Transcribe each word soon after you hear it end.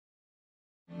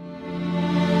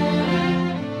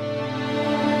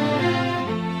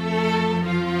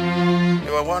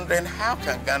wondering, how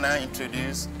can Ghana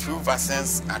introduce 2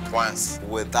 vaccines at once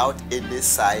without any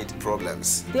side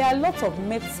problems? There are lots of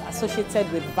myths associated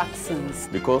with vaccines.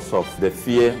 Because of the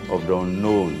fear of the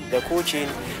unknown. The cold chain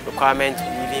requirement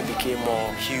even became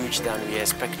more huge than we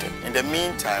expected. In the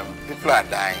meantime, people are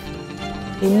dying.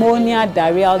 Pneumonia,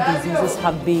 diarrheal diseases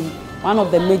have been one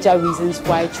of the major reasons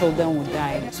why children will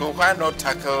die. So why not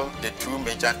tackle the 2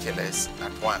 major killers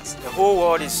at once? The whole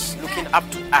world is looking up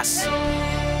to us.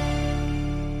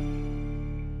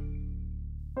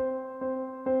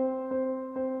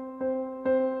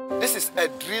 This is a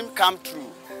dream come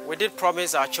true. We did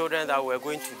promise our children that we were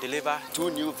going to deliver 2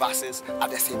 new vaccines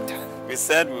at the same time. We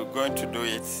said we were going to do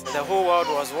it. The whole world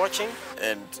was watching.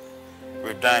 And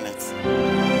we've done it.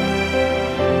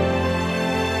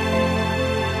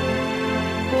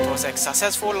 It was a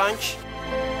successful launch.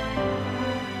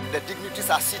 The dignitaries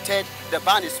are seated, the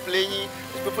band is playing,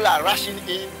 people are rushing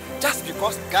in just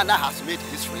because Ghana has made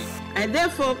history. I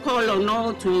therefore call on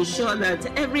all to ensure that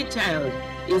every child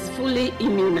is fully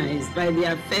immunized by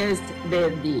their first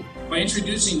birthday. By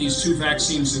introducing these 2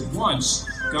 vaccines at once,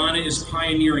 Ghana is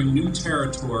pioneering new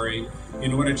territory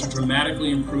in order to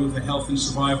dramatically improve the health and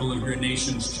survival of your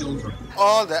nation's children.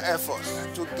 All the efforts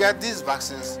to get these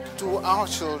vaccines to our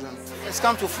children has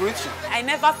come to fruition. I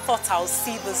never thought I would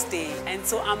see this day, and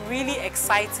so I'm really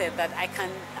excited that I can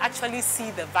actually see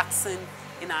the vaccine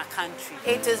in our country.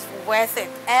 It is worth it.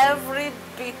 Every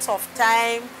bit of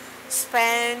time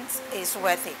spent is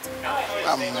worth it.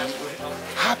 I'm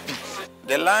happy.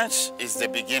 The launch is the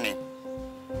beginning.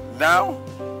 Now,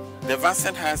 the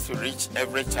vaccine has to reach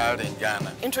every child in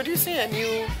Ghana. Introducing a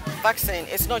new vaccine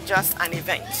is not just an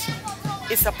event,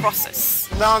 it's a process.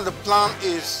 Now the plan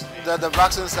is that the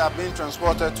vaccines are being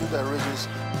transported to the regions.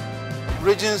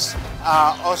 Regions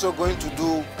are also going to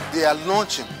do their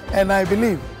launching. And I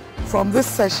believe from this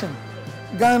session,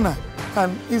 Ghana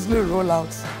can easily roll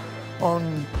out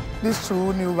on these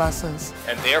 2 new vaccines.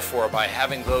 And therefore, by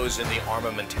having those in the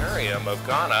armamentarium of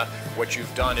Ghana, what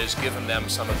you've done is given them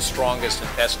some of the strongest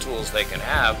and best tools they can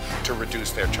have to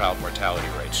reduce their child mortality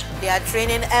rates. They are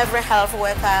training every health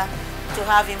worker to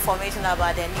have information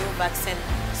about the new vaccine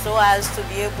so as to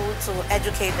be able to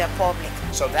educate the public.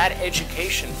 So that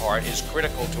education part is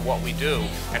critical to what we do,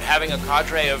 and having a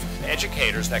cadre of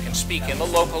educators that can speak in the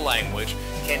local language,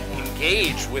 can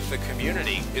engage with the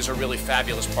community, is a really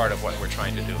fabulous part of what we're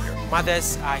trying to do here.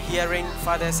 Mothers are hearing,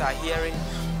 fathers are hearing.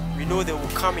 We know they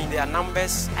will come in their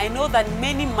numbers. I know that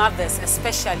many mothers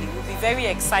especially will be very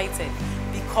excited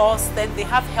because then they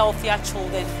have healthier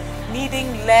children needing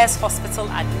less hospital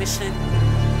admission.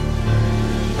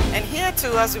 And here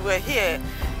too, as we were here,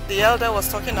 the elder was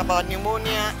talking about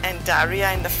pneumonia and diarrhea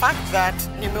and the fact that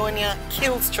pneumonia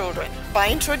kills children. By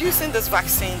introducing this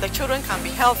vaccine, the children can be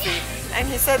healthy, and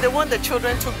he said they want the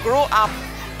children to grow up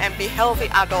and be healthy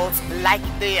adults like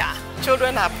they are.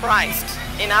 Children are prized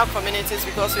in our communities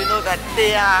because we know that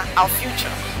they are our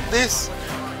future. This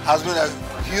has been a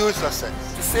huge success.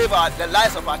 To save the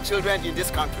lives of our children in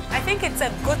this country. I think it's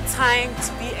a good time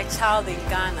to be a child in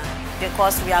Ghana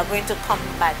because we are going to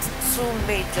combat 2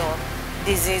 major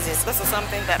diseases. This is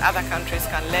something that other countries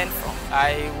can learn from.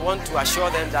 I want to assure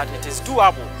them that it is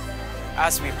doable,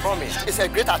 as we promised. It's a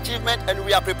great achievement and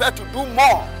we are prepared to do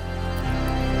more.